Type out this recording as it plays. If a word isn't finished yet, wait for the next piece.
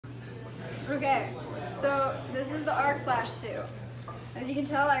Okay, so this is the arc flash suit. As you can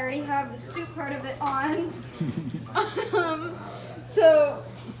tell, I already have the suit part of it on. So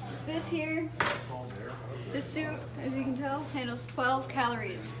this here, this suit, as you can tell, handles 12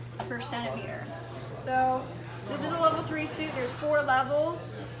 calories per centimeter. So this is a level 3 suit. There's 4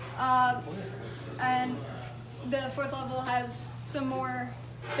 levels, and the 4th level has some more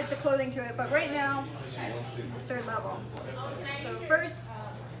bits of clothing to it. But right now, this is the 3rd level. So first,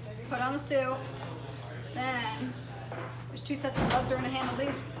 put on the suit. Then there's 2 sets of gloves. We're going to handle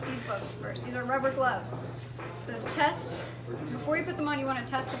these gloves first. These are rubber gloves. So to test, before you put them on, you want to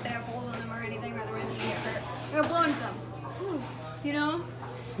test if they have holes in them or anything, otherwise you can get hurt. You're going to blow into them. Whew, you know?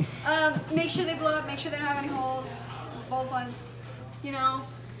 Make sure they blow up, make sure they don't have any holes. Both ones, you know,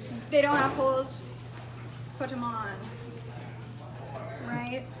 they don't have holes, put them on.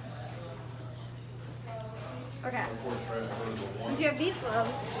 Right? Okay. Once you have these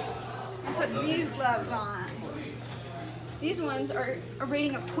gloves, you put these gloves on. These ones are a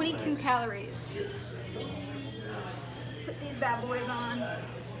rating of 22 calories. Put these bad boys on.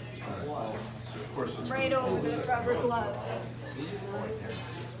 Right over the rubber gloves.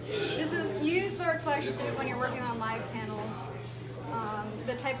 Use the arc flash suit when you're working on live panels.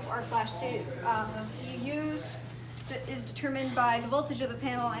 The type of arc flash suit you use is determined by the voltage of the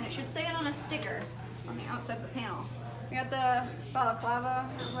panel, and it should say it on a sticker on the outside of the panel. We got the balaclava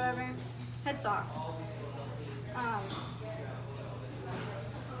or whatever, head sock. I'll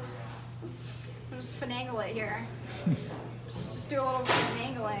just finagle it here. just do a little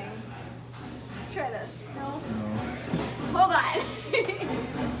finagling. Let's try this. No? Hold on.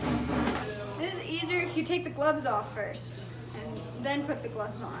 This is easier if you take the gloves off first and then put the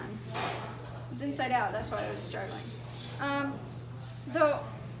gloves on. It's inside out, that's why I was struggling. So,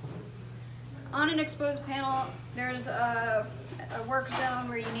 on an exposed panel, there's a work zone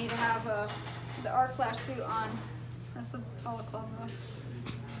where you need to have the arc flash suit on. That's the balaclava.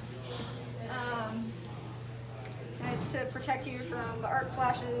 And it's to protect you from the arc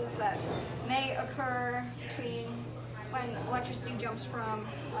flashes that may occur between when electricity jumps from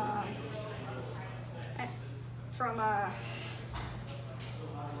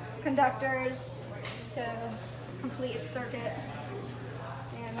conductors to complete its circuit.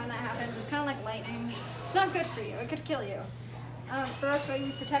 And when that happens, it's kind of like lightning. It's not good for you. It could kill you. So that's why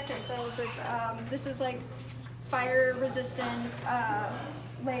we protect ourselves with, this is like fire-resistant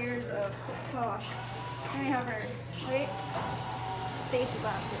layers of, gosh, let me have her, wait, safety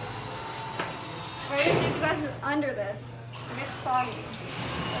glasses. Wear your safety glasses under this. It gets foggy.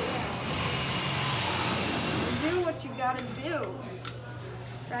 Do what you gotta do,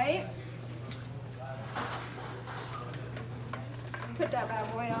 right? Put that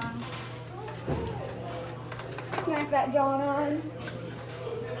bad boy on. Smack that John on.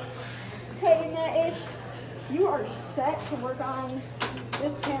 Tighten that ish. You are set to work on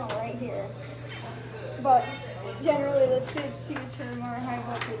this panel right here. But generally the suit's used for more high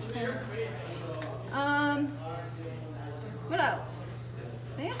voltage things. What else?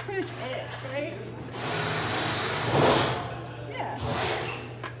 I think that's pretty much it, right? Yeah,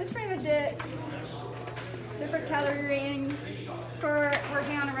 that's pretty much it. Different calorie ratings for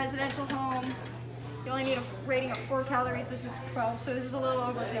working on a residential home. You only need a rating of 4 calories. This is 12, so this is a little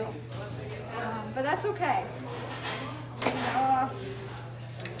overkill. But that's okay.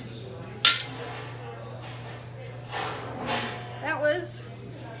 That was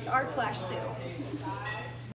the arc flash suit.